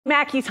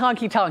Mackey's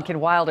Honky Tonk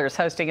in Wilder is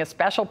hosting a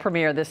special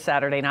premiere this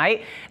Saturday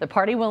night. The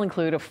party will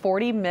include a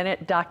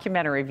 40-minute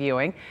documentary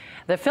viewing.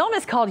 The film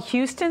is called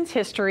Houston's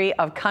History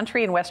of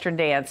Country and Western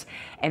Dance,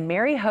 and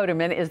Mary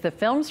Hodeman is the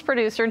film's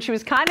producer, and she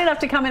was kind enough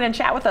to come in and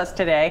chat with us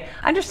today.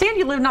 I understand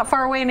you live not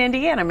far away in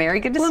Indiana,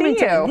 Mary. Good to see you.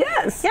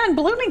 Yes. Yeah, in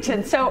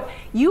Bloomington. So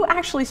you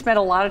actually spent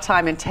a lot of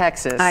time in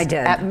Texas. I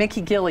did. At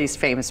Mickey Gilley's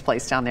famous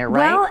place down there,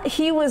 right? Well,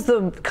 he was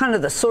the kind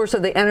of the source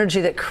of the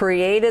energy that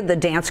created the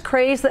dance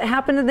craze that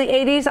happened in the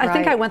 80s. I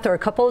think I went there a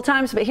couple of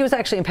times, but he was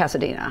actually in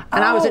Pasadena,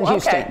 and I was in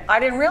Houston. Okay. I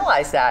didn't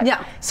realize that.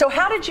 Yeah. So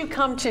how did you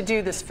come to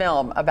do this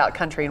film about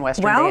country and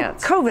Western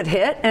dance? COVID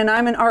hit, and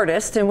I'm an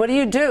artist, and what do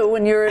you do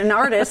when you're an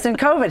artist and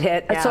COVID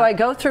hit? Yeah. So I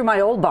go through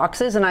my old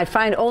boxes, and I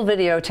find old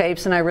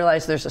videotapes, and I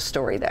realize there's a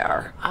story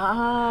there.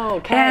 Oh,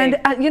 okay.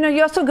 And, you know,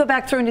 you also go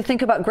back through and you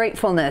think about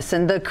gratefulness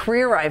and the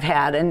career I've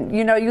had, and,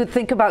 you know, you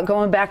think about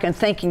going back and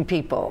thanking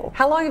people.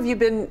 How long have you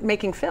been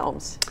making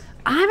films?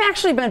 I've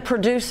actually been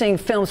producing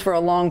films for a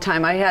long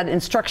time. I had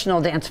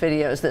instructional dance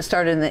videos that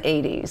started in the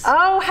 80s.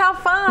 Oh, how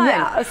fun.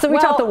 Yeah, so we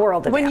taught the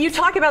world to When dance. you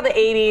talk about the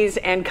 80s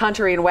and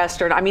country and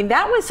Western, I mean,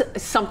 that was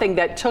something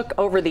that took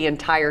over the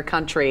entire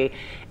country.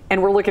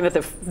 And we're looking at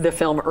the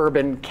film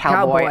Urban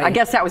Cowboy. I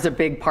guess that was a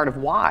big part of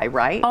why,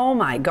 right? Oh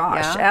my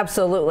gosh,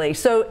 absolutely.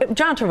 So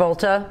John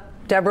Travolta,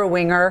 Deborah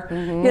Winger,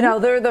 you know,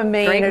 they're the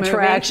main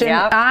attraction.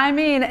 I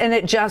mean, and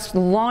it just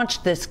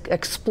launched this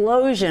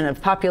explosion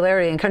of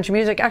popularity in country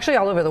music, actually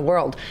all over the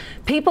world.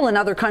 People in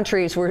other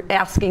countries were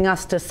asking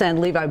us to send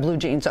Levi blue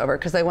jeans over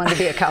because they wanted to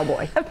be a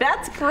cowboy.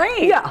 That's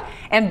great. Yeah.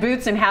 And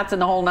boots and hats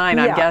and the whole nine,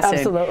 I'm guessing.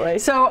 Absolutely.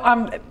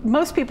 So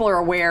most people are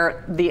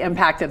aware the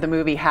impact that the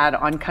movie had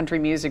on country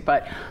music,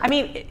 but I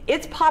mean,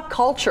 it's pop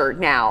culture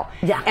now.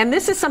 Yeah. And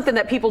this is something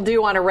that people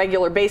do on a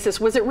regular basis.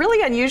 Was it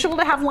really unusual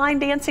to have line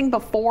dancing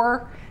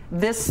before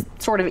this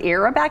sort of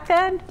era back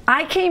then?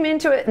 I came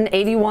into it in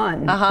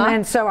 '81,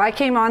 and so I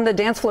came on the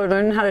dance floor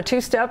learning how to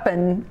two-step,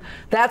 and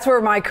that's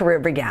where my career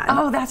began.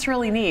 Oh, that's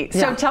really neat.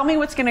 So tell me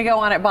what's going to go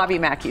on at Bobby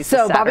Mackey's So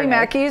this Saturday. Bobby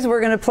Mackey's,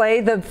 we're going to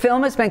play, the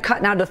film has been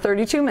cut now to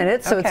 32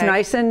 minutes, so it's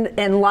nice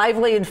and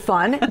lively and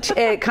fun.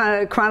 It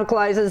kind of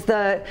chronicles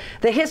the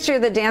history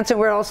of the dance and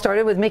where it all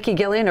started with Mickey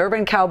Gilley and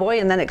Urban Cowboy,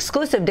 and then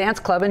Exclusive Dance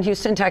Club in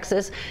Houston,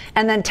 Texas,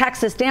 and then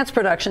Texas Dance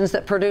Productions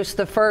that produced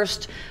the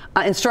first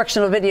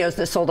instructional videos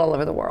that sold all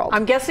over the world.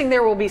 I'm guessing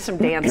there will be some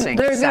dancing.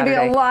 There's going to be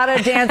a lot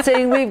of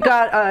dancing. We've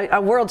got a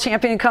world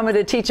champion coming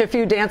to teach a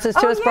few dances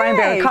to us, Brian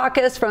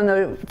Baracakis from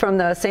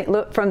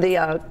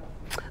the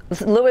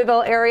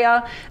Louisville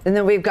area, and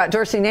then we've got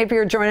Dorsey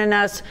Napier joining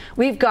us.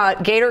 We've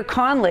got Gator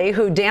Conley,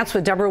 who danced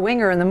with Deborah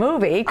Winger in the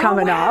movie,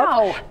 coming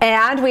up,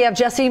 and we have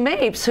Jessie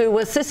Mapes, who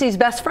was Sissy's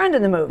best friend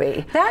in the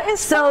movie. That is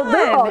so fun.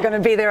 They're all going to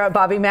be there at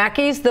Bobby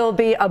Mackey's. There'll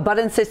be a Bud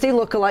and Sissy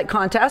look-alike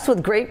contest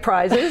with great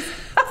prizes.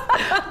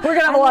 We're going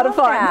to have a lot of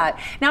fun.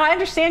 Now, I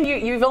understand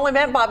you've only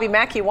met Bobby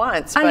Mackey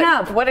once. But I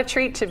have. What a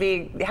treat to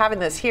be having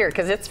this here,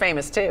 because it's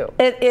famous too.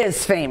 It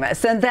is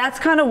famous, and that's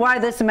kind of why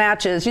this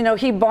matches. You know,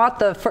 he bought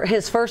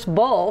his first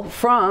bull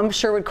from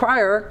Sherwood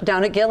Crier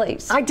down at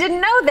Gilley's. I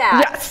didn't know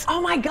that. Yes.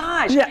 Oh my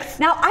gosh. Yes.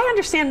 Now, I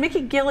understand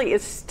Mickey Gilley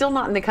is still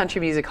not in the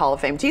Country Music Hall of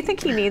Fame. Do you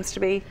think he needs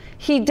to be?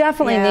 He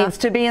definitely needs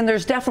to be, and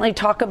there's definitely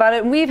talk about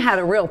it, and we've had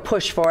a real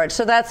push for it.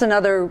 So that's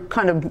another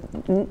kind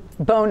of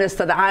bonus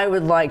that I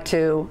would like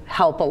to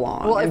help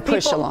along and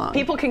push along.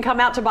 People can come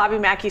out to Bobby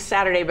Mackey's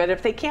Saturday, but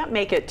if they can't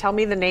make it, tell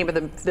me the name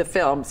of the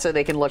film so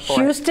they can look for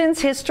it. Houston's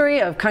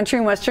History of Country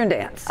and Western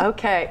Dance.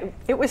 Okay.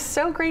 It was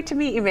so great to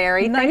meet you,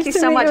 Mary. Nice Thank you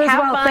so much.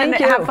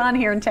 Have fun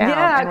here in town.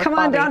 Yeah, come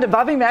on down to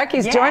Bobby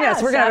Mackey's. Join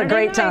us. We're going to have a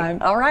great time.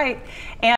 All right.